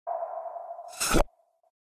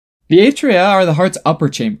The atria are the heart's upper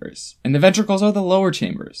chambers, and the ventricles are the lower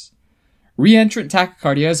chambers. Reentrant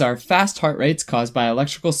tachycardias are fast heart rates caused by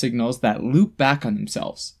electrical signals that loop back on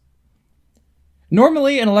themselves.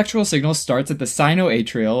 Normally, an electrical signal starts at the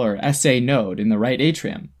sinoatrial or SA node in the right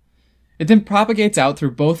atrium. It then propagates out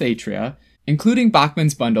through both atria, including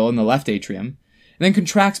Bachmann's bundle in the left atrium, and then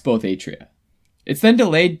contracts both atria. It's then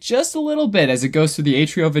delayed just a little bit as it goes through the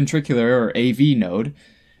atrioventricular or AV node,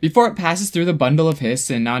 before it passes through the bundle of His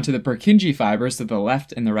and onto the Purkinje fibers to the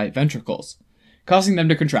left and the right ventricles, causing them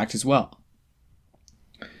to contract as well.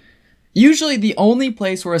 Usually the only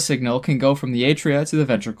place where a signal can go from the atria to the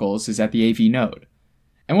ventricles is at the AV node.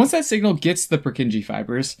 And once that signal gets to the Purkinje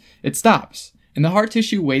fibers, it stops, and the heart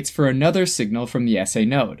tissue waits for another signal from the SA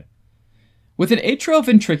node. With an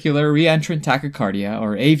atrioventricular reentrant tachycardia,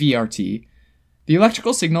 or AVRT, the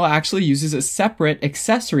electrical signal actually uses a separate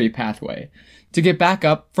accessory pathway to get back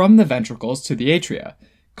up from the ventricles to the atria,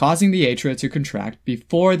 causing the atria to contract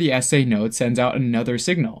before the SA node sends out another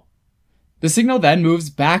signal. The signal then moves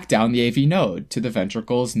back down the AV node to the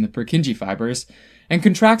ventricles and the Purkinje fibers and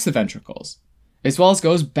contracts the ventricles, as well as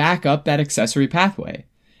goes back up that accessory pathway,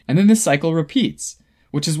 and then this cycle repeats,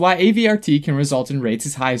 which is why AVRT can result in rates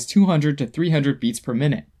as high as 200 to 300 beats per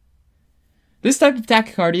minute. This type of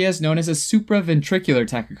tachycardia is known as a supraventricular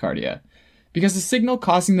tachycardia, because the signal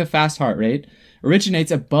causing the fast heart rate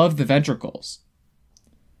originates above the ventricles.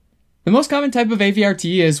 The most common type of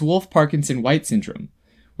AVRT is Wolff-Parkinson-White syndrome,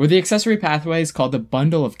 where the accessory pathway is called the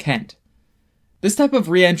bundle of Kent. This type of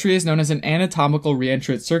reentry is known as an anatomical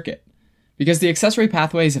reentrant circuit, because the accessory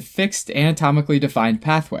pathway is a fixed, anatomically defined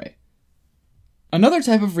pathway. Another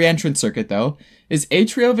type of reentrant circuit, though, is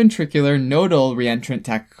atrioventricular nodal reentrant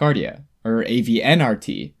tachycardia, or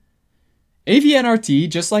AVNRT. AVNRT,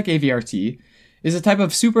 just like AVRT, is a type of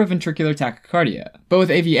supraventricular tachycardia, but with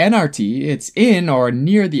AVNRT, it's in or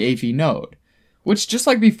near the AV node, which, just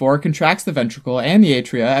like before, contracts the ventricle and the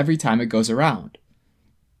atria every time it goes around.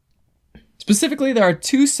 Specifically, there are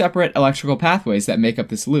two separate electrical pathways that make up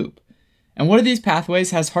this loop, and one of these pathways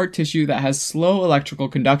has heart tissue that has slow electrical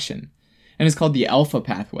conduction, and is called the alpha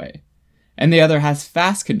pathway, and the other has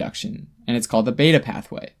fast conduction, and it's called the beta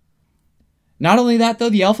pathway. Not only that, though,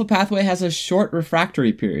 the alpha pathway has a short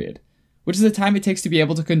refractory period, which is the time it takes to be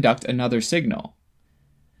able to conduct another signal.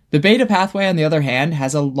 The beta pathway, on the other hand,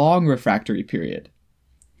 has a long refractory period.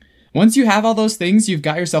 Once you have all those things, you've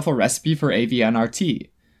got yourself a recipe for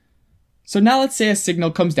AVNRT. So now let's say a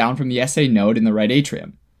signal comes down from the SA node in the right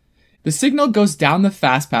atrium. The signal goes down the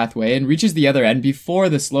fast pathway and reaches the other end before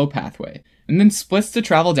the slow pathway, and then splits to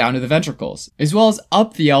travel down to the ventricles, as well as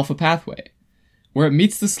up the alpha pathway, where it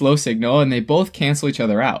meets the slow signal and they both cancel each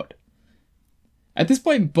other out. At this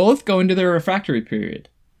point, both go into their refractory period.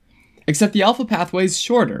 Except the alpha pathway is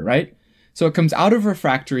shorter, right? So it comes out of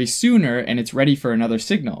refractory sooner and it's ready for another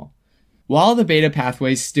signal, while the beta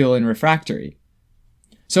pathway is still in refractory.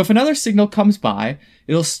 So if another signal comes by,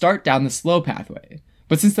 it'll start down the slow pathway,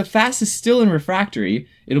 but since the fast is still in refractory,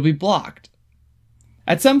 it'll be blocked.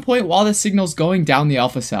 At some point while the signal's going down the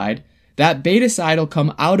alpha side, that beta side will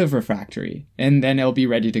come out of refractory, and then it'll be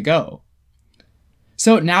ready to go.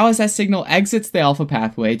 So now as that signal exits the alpha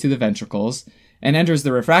pathway to the ventricles and enters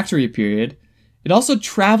the refractory period, it also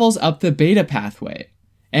travels up the beta pathway,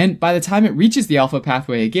 and by the time it reaches the alpha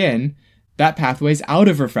pathway again, that pathway's out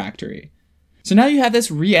of refractory. So now you have this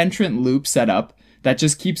reentrant loop set up that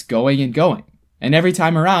just keeps going and going, and every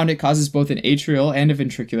time around it causes both an atrial and a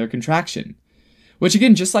ventricular contraction, which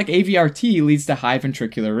again, just like AVRT, leads to high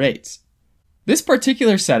ventricular rates. This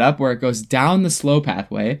particular setup, where it goes down the slow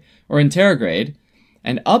pathway, or anterograde,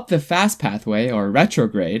 and up the fast pathway, or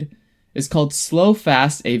retrograde, is called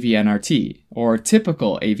slow-fast AVNRT, or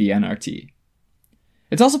typical AVNRT.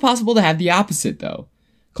 It's also possible to have the opposite, though,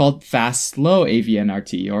 called fast-slow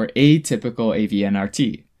AVNRT, or atypical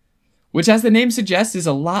AVNRT, which, as the name suggests, is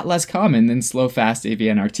a lot less common than slow-fast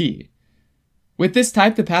AVNRT. With this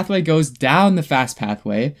type, the pathway goes down the fast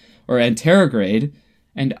pathway, or anterograde,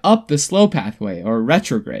 and up the slow pathway, or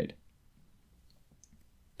retrograde.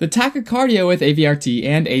 The tachycardia with AVRT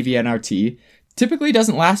and AVNRT typically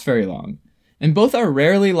doesn't last very long, and both are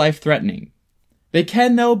rarely life-threatening. They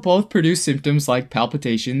can, though, both produce symptoms like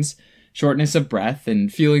palpitations, shortness of breath,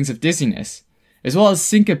 and feelings of dizziness, as well as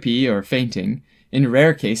syncope or fainting, in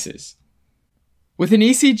rare cases. With an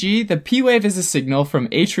ECG, the P wave is a signal from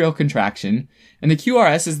atrial contraction, and the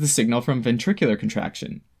QRS is the signal from ventricular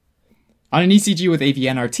contraction. On an ECG with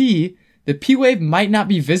AVNRT, the P wave might not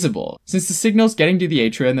be visible, since the signal's getting to the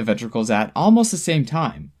atria and the ventricles at almost the same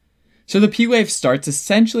time. So the P wave starts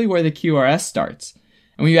essentially where the QRS starts,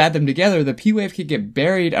 and when you add them together, the P wave can get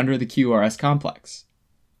buried under the QRS complex.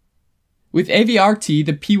 With AVRT,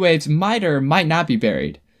 the P waves might or might not be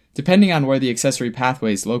buried, depending on where the accessory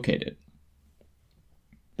pathway is located.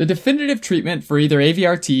 The definitive treatment for either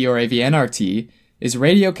AVRT or AVNRT is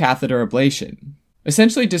radiocatheter ablation,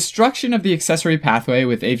 essentially destruction of the accessory pathway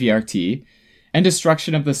with AVRT and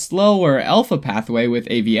destruction of the slow or alpha pathway with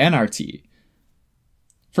AVNRT.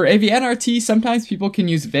 For AVNRT, sometimes people can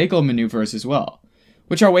use vagal maneuvers as well,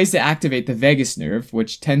 which are ways to activate the vagus nerve,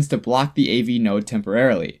 which tends to block the AV node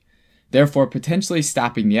temporarily, therefore potentially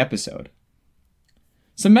stopping the episode.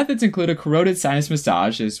 Some methods include a carotid sinus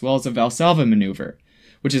massage as well as a Valsalva maneuver,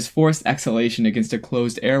 which is forced exhalation against a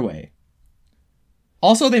closed airway.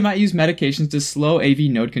 Also, they might use medications to slow AV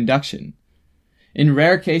node conduction. In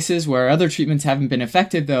rare cases where other treatments haven't been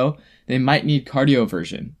effective, though, they might need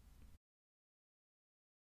cardioversion.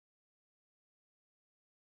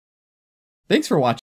 Thanks for watching.